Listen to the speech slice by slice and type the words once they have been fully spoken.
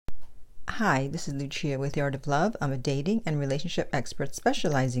Hi, this is Lucia with The Art of Love. I'm a dating and relationship expert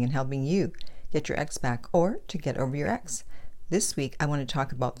specializing in helping you get your ex back or to get over your ex. This week, I want to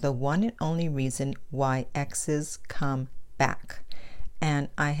talk about the one and only reason why exes come back. And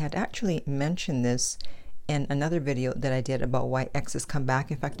I had actually mentioned this in another video that I did about why exes come back.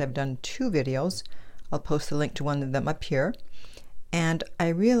 In fact, I've done two videos. I'll post a link to one of them up here. And I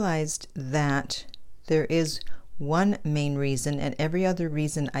realized that there is one main reason, and every other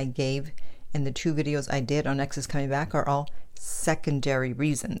reason I gave in the two videos I did on exes coming back are all secondary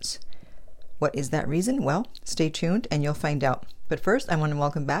reasons. What is that reason? Well, stay tuned and you'll find out. But first, I want to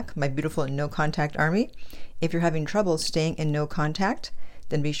welcome back my beautiful no contact army. If you're having trouble staying in no contact,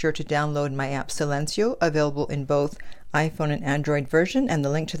 then be sure to download my app Silencio, available in both iPhone and Android version, and the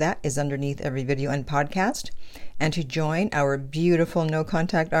link to that is underneath every video and podcast. And to join our beautiful no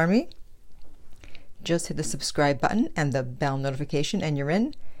contact army, just hit the subscribe button and the bell notification and you're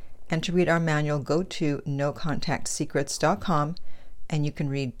in. And to read our manual, go to nocontactsecrets.com and you can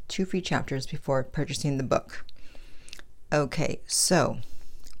read 2 free chapters before purchasing the book. Okay, so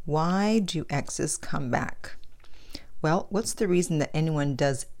why do exes come back? Well, what's the reason that anyone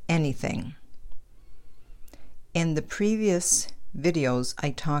does anything? In the previous videos,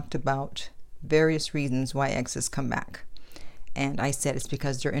 I talked about various reasons why exes come back. And I said it's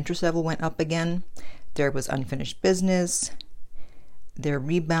because their interest level went up again, there was unfinished business, their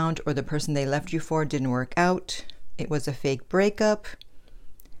rebound or the person they left you for didn't work out, it was a fake breakup,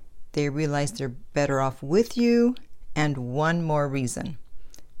 they realized they're better off with you, and one more reason.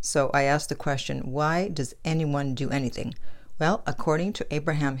 So I asked the question, why does anyone do anything? Well, according to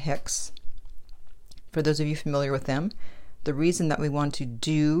Abraham Hicks, for those of you familiar with them, the reason that we want to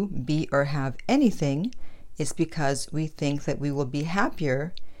do, be, or have anything is because we think that we will be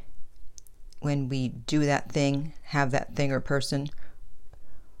happier when we do that thing, have that thing or person,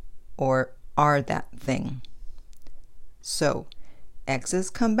 or are that thing. So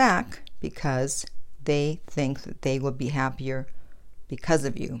exes come back because they think that they will be happier because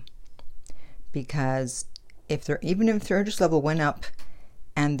of you. Because even if their interest level went up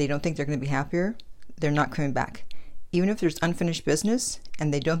and they don't think they're going to be happier, they're not coming back. Even if there's unfinished business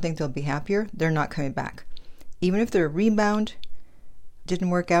and they don't think they'll be happier, they're not coming back. Even if their rebound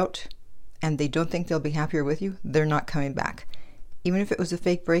didn't work out and they don't think they'll be happier with you, they're not coming back. Even if it was a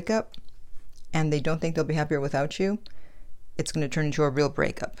fake breakup and they don't think they'll be happier without you, it's going to turn into a real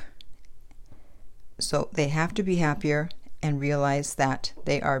breakup. So they have to be happier and realize that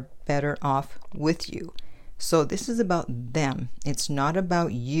they are better off with you. So this is about them. It's not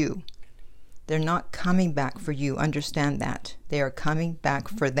about you. They're not coming back for you. Understand that. They are coming back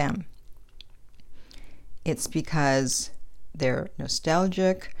for them. It's because they're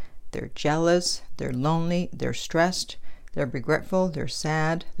nostalgic, they're jealous, they're lonely, they're stressed, they're regretful, they're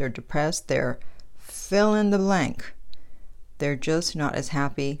sad, they're depressed, they're fill in the blank. They're just not as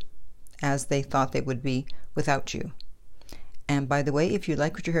happy as they thought they would be without you. And by the way, if you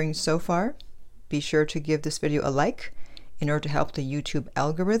like what you're hearing so far, be sure to give this video a like in order to help the YouTube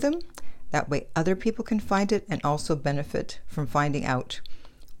algorithm. That way other people can find it and also benefit from finding out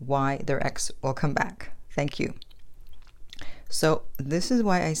why their ex will come back. Thank you. So this is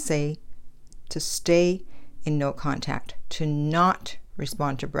why I say to stay in no contact, to not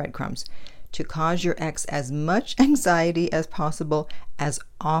respond to breadcrumbs, to cause your ex as much anxiety as possible, as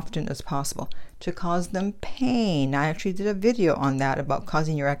often as possible, to cause them pain. I actually did a video on that about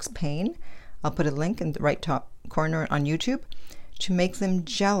causing your ex pain. I'll put a link in the right top corner on YouTube. To make them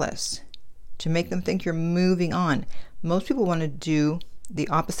jealous, to make them think you're moving on. Most people want to do the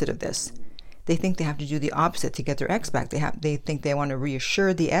opposite of this. They think they have to do the opposite to get their ex back. They think they want to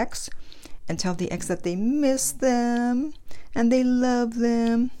reassure the ex and tell the ex that they miss them and they love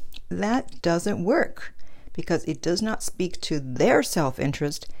them. That doesn't work because it does not speak to their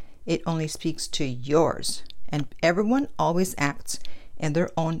self-interest. It only speaks to yours. And everyone always acts in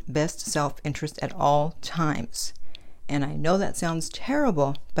their own best self-interest at all times. And I know that sounds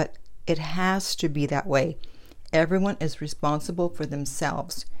terrible, but it has to be that way. Everyone is responsible for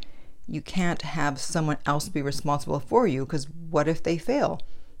themselves. You can't have someone else be responsible for you, because what if they fail?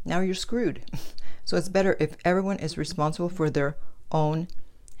 Now you're screwed. So it's better if everyone is responsible for their own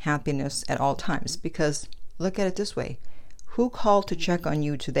happiness at all times, because look at it this way. Who called to check on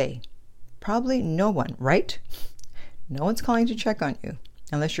you today? Probably no one, right? No one's calling to check on you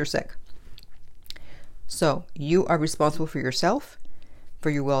unless you're sick. So you are responsible for yourself, for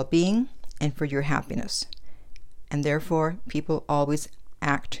your well-being, and for your happiness. And therefore, people always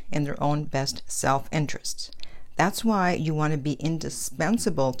act in their own best self-interests. That's why you want to be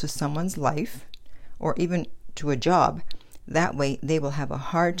indispensable to someone's life or even to a job That way, they will have a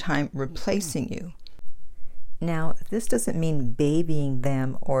hard time replacing you. Now, this doesn't mean babying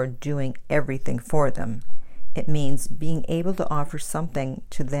them or doing everything for them. It means being able to offer something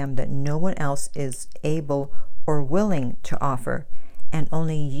to them that no one else is able or willing to offer, and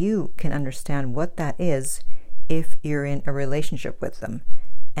only you can understand what that is if you're in a relationship with them.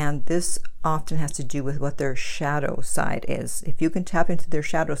 And this often has to do with what their shadow side is. If you can tap into their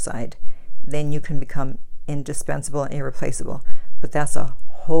shadow side, then you can become indispensable and irreplaceable. But that's a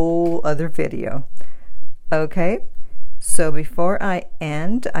whole other video. Okay, so before I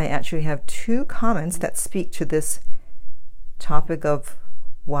end, I actually have 2 comments that speak to this topic of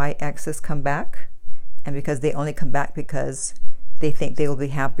why exes come back, and because they only come back because they think they will be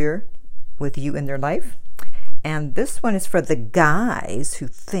happier with you in their life. And this one is for the guys who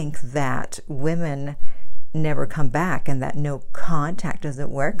think that women never come back and that no contact doesn't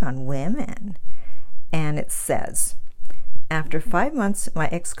work on women. And it says, after 5 months, my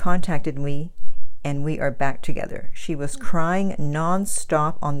ex contacted me and we are back together. She was crying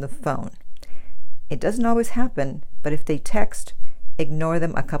non-stop on the phone. It doesn't always happen, but if they text, ignore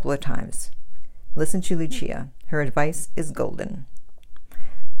them a couple of times. Listen to Lucia. Her advice is golden.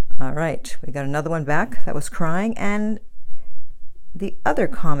 All right, we got another one back that was crying, and the other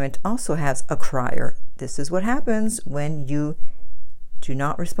comment also has a crier. This is what happens when you do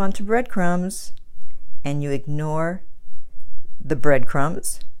not respond to breadcrumbs and you ignore the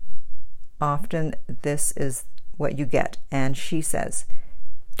breadcrumbs. Often this is what you get. And she says,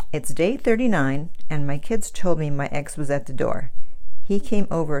 it's day 39 and my kids told me my ex was at the door. He came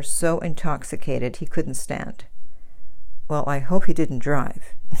over so intoxicated he couldn't stand. Well, I hope he didn't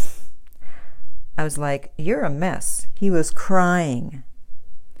drive. I was like, you're a mess. He was crying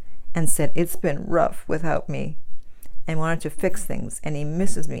and said it's been rough without me and wanted to fix things, and he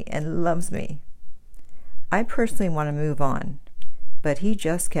misses me and loves me. I personally want to move on, but he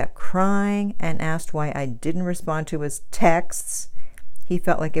just kept crying and asked why I didn't respond to his texts. He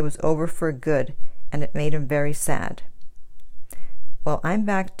felt like it was over for good, and it made him very sad. Well, I'm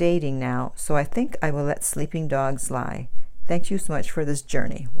back dating now, so I think I will let sleeping dogs lie. Thank you so much for this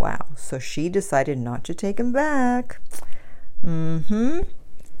journey. Wow. So she decided not to take him back.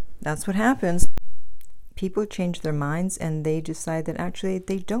 That's what happens. People change their minds and they decide that actually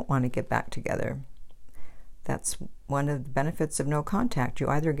they don't want to get back together. That's one of the benefits of no contact. You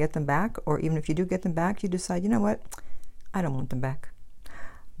either get them back, or even if you do get them back, you decide, you know what, I don't want them back.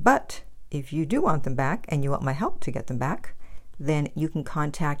 But if you do want them back and you want my help to get them back, then you can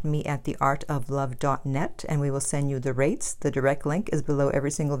contact me at theartoflove.net and we will send you the rates. The direct link is below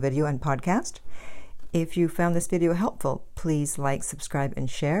every single video and podcast. If you found this video helpful, please like, subscribe, and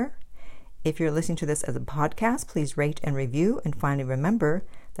share. If you're listening to this as a podcast, please rate and review. And finally, remember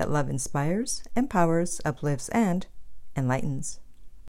that love inspires, empowers, uplifts, and enlightens.